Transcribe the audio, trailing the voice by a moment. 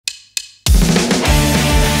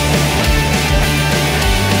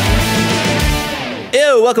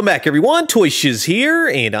So, welcome back everyone, Toyshiz here,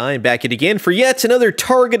 and I'm back yet again for yet another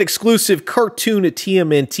Target exclusive cartoon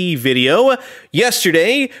TMNT video.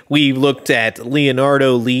 Yesterday, we looked at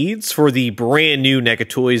Leonardo leads for the brand new NECA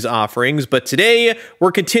Toys offerings, but today,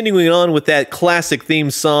 we're continuing on with that classic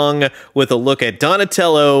theme song with a look at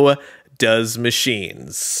Donatello Does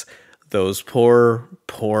Machines. Those poor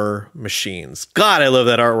machines. God, I love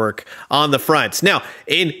that artwork on the front. Now,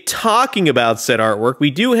 in talking about said artwork,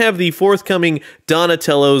 we do have the forthcoming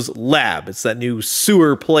Donatello's Lab. It's that new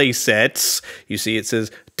sewer play set. You see it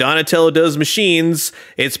says Donatello Does Machines.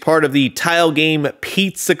 It's part of the Tile Game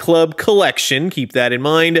Pizza Club collection. Keep that in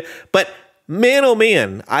mind. But man, oh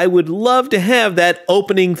man, I would love to have that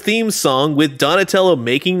opening theme song with Donatello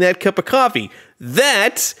making that cup of coffee.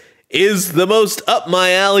 That is the most up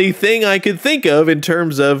my alley thing I could think of in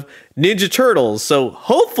terms of Ninja Turtles. So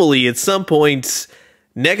hopefully at some point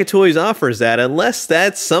NECA Toys offers that, unless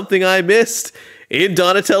that's something I missed in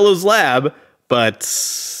Donatello's Lab. But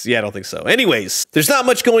yeah, I don't think so. Anyways, there's not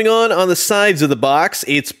much going on the sides of the box.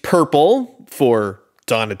 It's purple for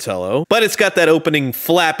Donatello, but it's got that opening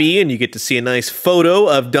flappy, and you get to see a nice photo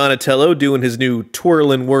of Donatello doing his new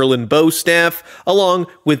twirlin' whirlin' bow staff, along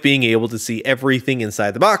with being able to see everything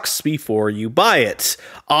inside the box before you buy it.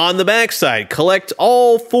 On the backside, collect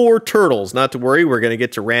all 4 turtles. Not to worry, we're going to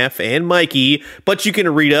get to Raph and Mikey, but you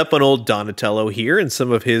can read up on old Donatello here and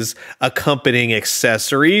some of his accompanying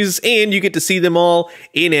accessories, and you get to see them all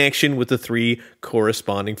in action with the 3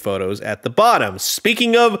 corresponding photos at the bottom.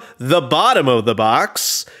 Speaking of the bottom of the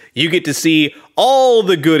box, you get to see all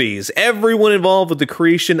the goodies, everyone involved with the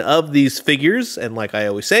creation of these figures, and like I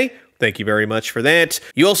always say, thank you very much for that.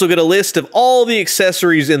 You also get a list of all the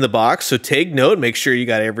accessories in the box, so take note, make sure you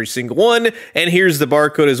got every single one, and here's the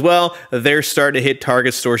barcode as well. They're starting to hit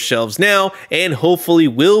Target store shelves now, and hopefully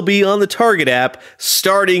will be on the Target app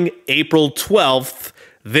starting April 12th,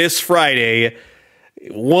 this Friday.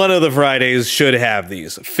 One of the Fridays should have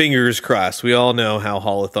these. Fingers crossed. We all know how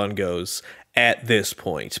Haulathon goes at this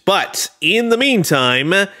point. But in the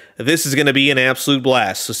meantime, this is going to be an absolute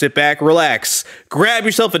blast. So sit back, relax, grab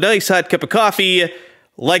yourself a nice hot cup of coffee,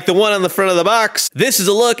 like the one on the front of the box. This is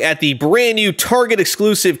a look at the brand new Target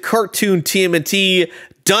exclusive cartoon TMNT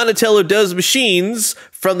Donatello Does Machines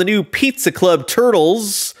from the new Pizza Club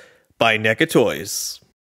Turtles by NECA Toys.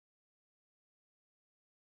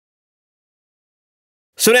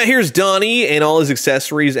 So now here's Donnie and all his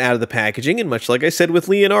accessories out of the packaging, and much like I said with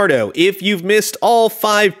Leonardo, if you've missed all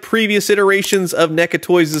 5 previous iterations of NECA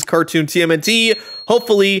Toys' cartoon TMNT,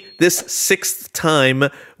 hopefully this 6th time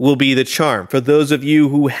will be the charm. For those of you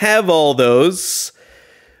who have all those,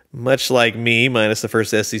 much like me, minus the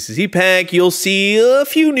first SCCC pack, you'll see a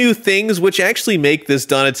few new things which actually make this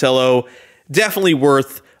Donatello definitely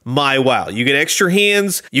worth my while. You get extra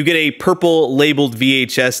hands, you get a purple labeled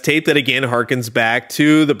VHS tape that again harkens back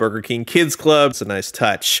to the Burger King Kids Club. It's a nice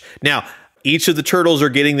touch. Now, each of the turtles are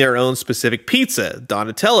getting their own specific pizza.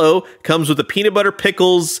 Donatello comes with a peanut butter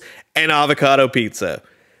pickles and avocado pizza.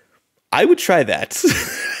 I would try that.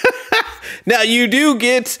 Now, you do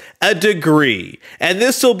get a degree, and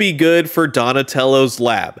this will be good for Donatello's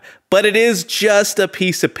Lab, but it is just a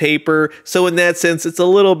piece of paper, so in that sense, it's a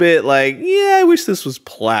little bit like, yeah, I wish this was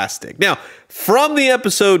plastic. Now, from the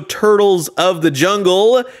episode Turtles of the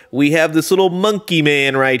Jungle, we have this little monkey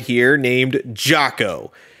man right here named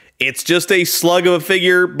Jocko. It's just a slug of a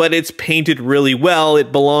figure, but it's painted really well.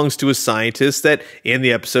 It belongs to a scientist that, in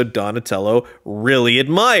the episode, Donatello really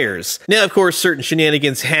admires. Now, of course, certain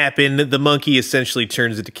shenanigans happen. The monkey essentially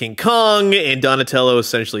turns into King Kong, and Donatello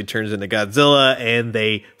essentially turns into Godzilla, and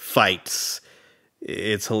they fight.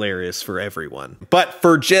 It's hilarious for everyone. But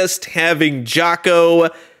for just having Jocko,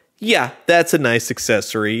 yeah, that's a nice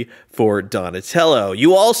accessory for Donatello.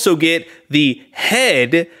 You also get the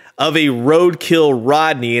head of a Roadkill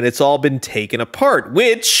Rodney, and it's all been taken apart,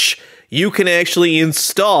 which you can actually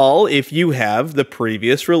install if you have the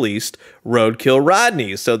previous released Roadkill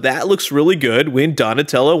Rodney. So that looks really good when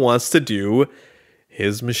Donatello wants to do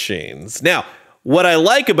his machines. Now, what I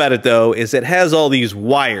like about it, though, is it has all these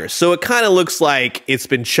wires, so it kind of looks like it's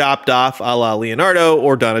been chopped off a la Leonardo,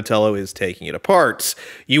 or Donatello is taking it apart.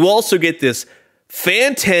 You also get this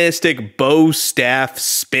fantastic bow staff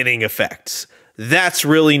spinning effect. That's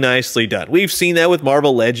really nicely done. We've seen that with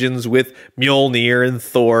Marvel Legends, with Mjolnir and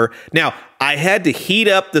Thor. Now, I had to heat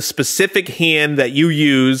up the specific hand that you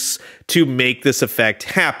use to make this effect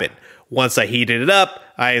happen. Once I heated it up,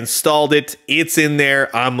 I installed it. It's in there.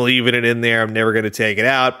 I'm leaving it in there. I'm never going to take it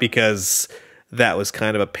out because that was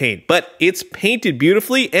kind of a pain. But it's painted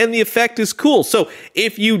beautifully and the effect is cool. So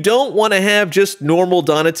if you don't want to have just normal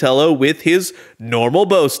Donatello with his normal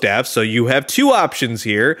bow staff, so you have two options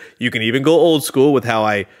here. You can even go old school with how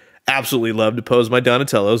I absolutely love to pose my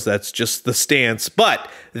Donatellos. That's just the stance. But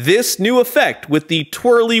this new effect with the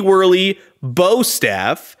twirly-whirly bow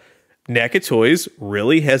staff, NECA Toys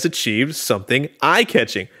really has achieved something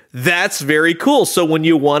eye-catching. That's very cool. So when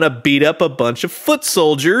you want to beat up a bunch of foot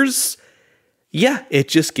soldiers, yeah, it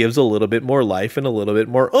just gives a little bit more life and a little bit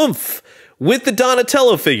more oomph. With the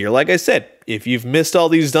Donatello figure, like I said, if you've missed all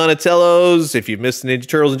these Donatellos, if you've missed the Ninja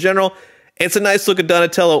Turtles in general, it's a nice looking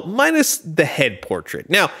Donatello, minus the head portrait.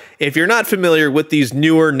 Now, if you're not familiar with these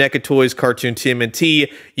newer NECA Toys cartoon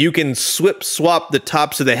TMNT, you can swap the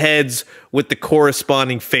tops of the heads with the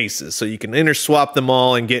corresponding faces. So you can interswap them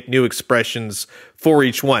all and get new expressions for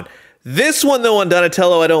each one. This one, though, on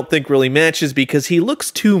Donatello, I don't think really matches because he looks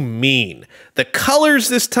too mean. The colors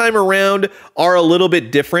this time around are a little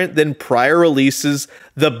bit different than prior releases.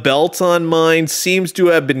 The belt on mine seems to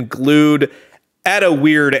have been glued at a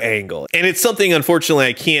weird angle. And it's something, unfortunately,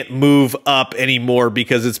 I can't move up anymore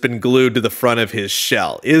because it's been glued to the front of his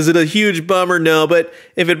shell. Is it a huge bummer? No, but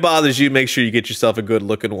if it bothers you, make sure you get yourself a good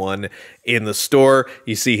looking one in the store.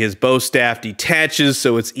 You see his bow staff detaches,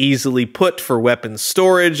 so it's easily put for weapon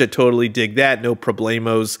storage. I totally dig that. No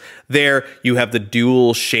problemos there. You have the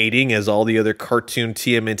dual shading as all the other cartoon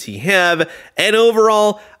TMNT have. And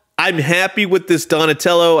overall, I'm happy with this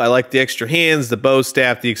Donatello. I like the extra hands, the bow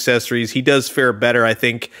staff, the accessories. He does fare better, I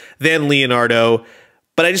think, than Leonardo,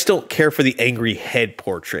 but I just don't care for the angry head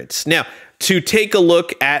portraits. Now, to take a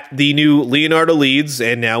look at the new Leonardo leads,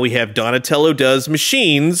 and now we have Donatello Does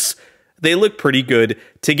Machines, they look pretty good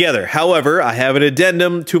together. However, I have an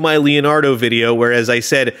addendum to my Leonardo video, where, as I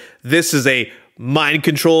said, this is a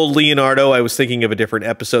mind-controlled Leonardo. I was thinking of a different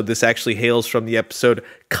episode. This actually hails from the episode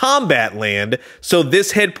Combat Land. So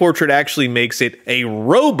this head portrait actually makes it a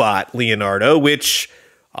robot Leonardo, which,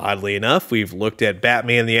 oddly enough, we've looked at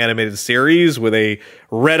Batman the Animated Series with a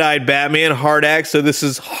red-eyed Batman, Hardak. So this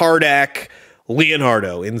is Hardak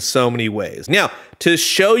Leonardo in so many ways. Now, to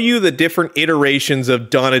show you the different iterations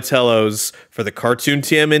of Donatellos for the cartoon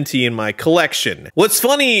TMNT in my collection. What's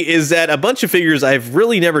funny is that a bunch of figures I've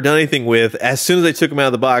really never done anything with, as soon as I took them out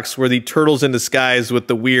of the box, were the Turtles in Disguise with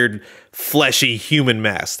the weird fleshy human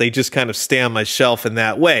mask. They just kind of stay on my shelf in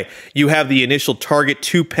that way. You have the initial Target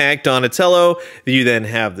 2-pack Donatello. You then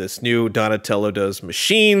have this new Donatello Does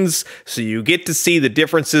Machines. So you get to see the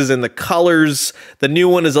differences in the colors. The new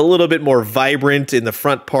one is a little bit more vibrant in the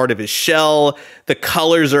front part of his shell. The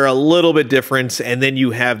colors are a little bit different, and then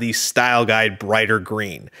you have the Style Guide brighter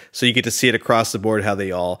green. So you get to see it across the board how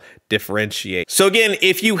they all differentiate. So again,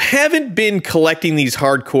 if you haven't been collecting these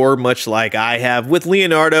hardcore, much like I have with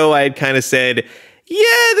Leonardo, I had kind of said,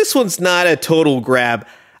 yeah, this one's not a total grab.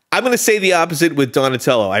 I'm going to say the opposite with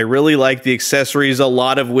Donatello. I really like the accessories, a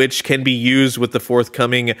lot of which can be used with the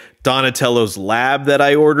forthcoming Donatello's Lab that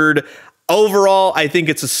I ordered. Overall, I think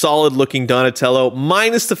it's a solid looking Donatello,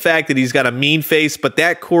 minus the fact that he's got a mean face, but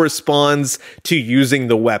that corresponds to using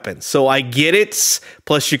the weapon. So I get it.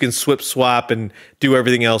 Plus you can swap and do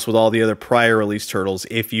everything else with all the other prior release Turtles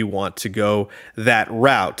if you want to go that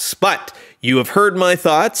route. But you have heard my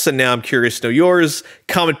thoughts, and now I'm curious to know yours.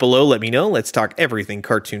 Comment below, let me know. Let's talk everything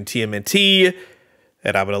cartoon TMNT.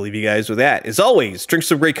 And I'm going to leave you guys with that. As always, drink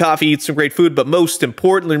some great coffee, eat some great food, but most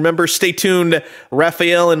importantly, remember, stay tuned.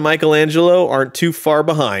 Raphael and Michelangelo aren't too far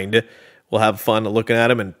behind. We'll have fun looking at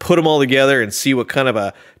them and put them all together and see what kind of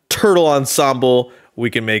a turtle ensemble we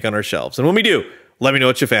can make on our shelves. And when we do, let me know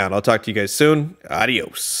what you found. I'll talk to you guys soon.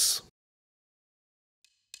 Adios.